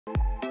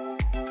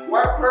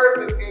One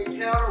person's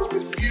encounter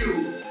with you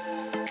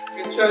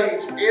can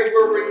change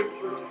every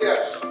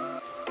perception.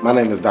 My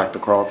name is Dr.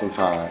 Carlton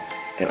Todd,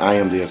 and I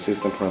am the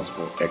assistant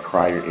principal at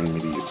Cryar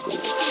Intermediate School.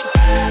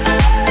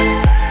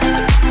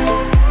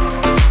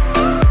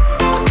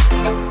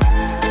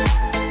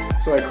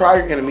 So at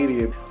Cryar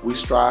Intermediate, we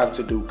strive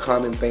to do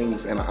common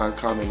things in an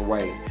uncommon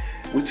way.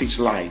 We teach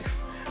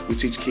life. We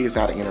teach kids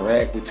how to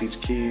interact. We teach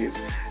kids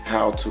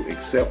how to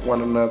accept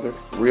one another.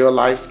 Real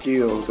life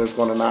skills that's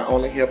going to not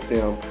only help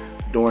them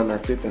during their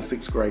 5th and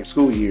 6th grade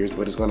school years,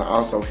 but it's going to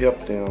also help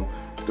them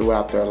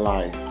throughout their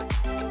life.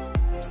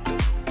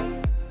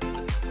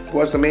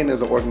 Boys to Men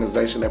is an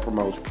organization that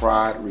promotes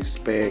pride,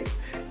 respect,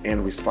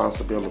 and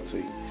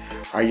responsibility.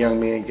 Our young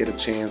men get a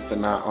chance to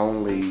not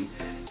only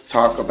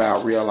talk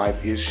about real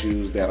life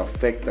issues that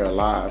affect their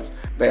lives,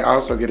 they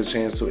also get a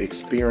chance to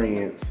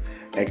experience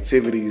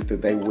activities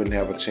that they wouldn't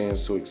have a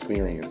chance to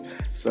experience,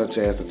 such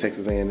as the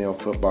Texas A&M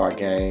football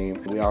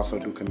game. We also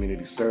do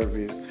community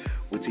service.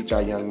 We teach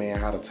our young men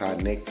how to tie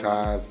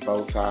neckties,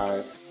 bow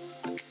ties.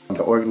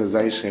 The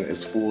organization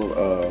is full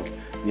of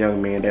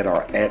young men that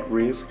are at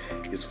risk.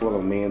 It's full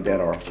of men that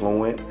are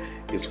affluent.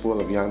 It's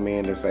full of young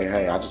men that say,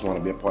 hey, I just want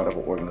to be a part of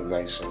an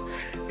organization.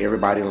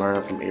 Everybody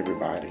learn from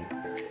everybody.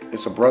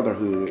 It's a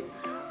brotherhood,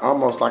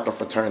 almost like a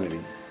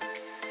fraternity.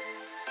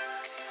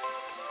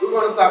 We're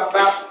going to talk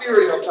about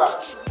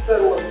stereotypes.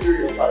 Tell me what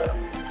stereotypes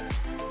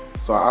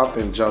is. So I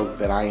often joke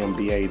that I am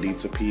BAD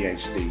to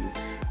PhD.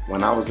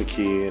 When I was a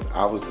kid,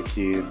 I was the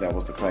kid that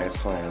was the class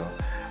clown.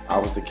 I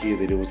was the kid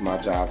that it was my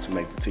job to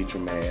make the teacher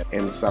mad.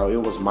 And so it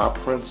was my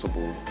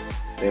principal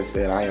that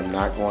said, I am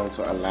not going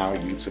to allow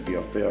you to be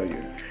a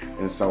failure.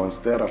 And so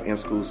instead of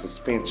in-school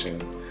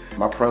suspension,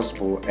 my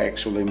principal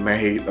actually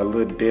made a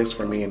little desk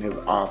for me in his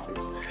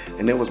office.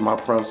 And it was my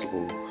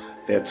principal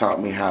that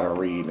taught me how to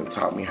read and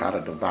taught me how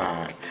to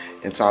divide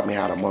and taught me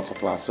how to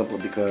multiply, simply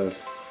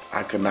because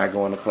I could not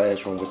go in the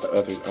classroom with the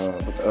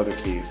other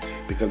kids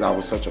because I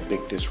was such a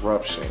big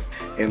disruption.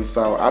 And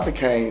so I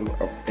became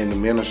an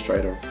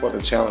administrator for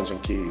the challenging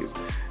kids,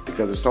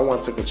 because if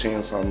someone took a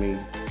chance on me,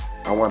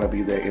 I want to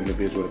be that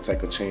individual to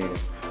take a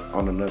chance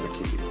on another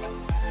kid.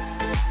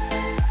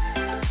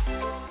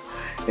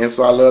 And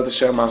so I love to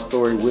share my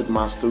story with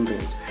my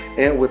students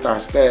and with our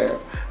staff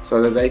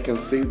so that they can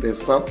see that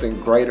something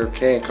greater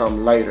can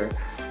come later,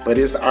 but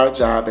it's our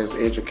job as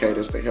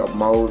educators to help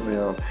mold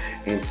them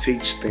and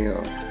teach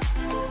them.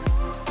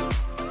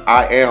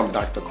 I am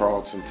Dr.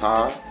 Carlton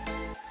Todd,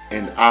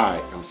 and I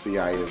am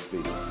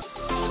CISD.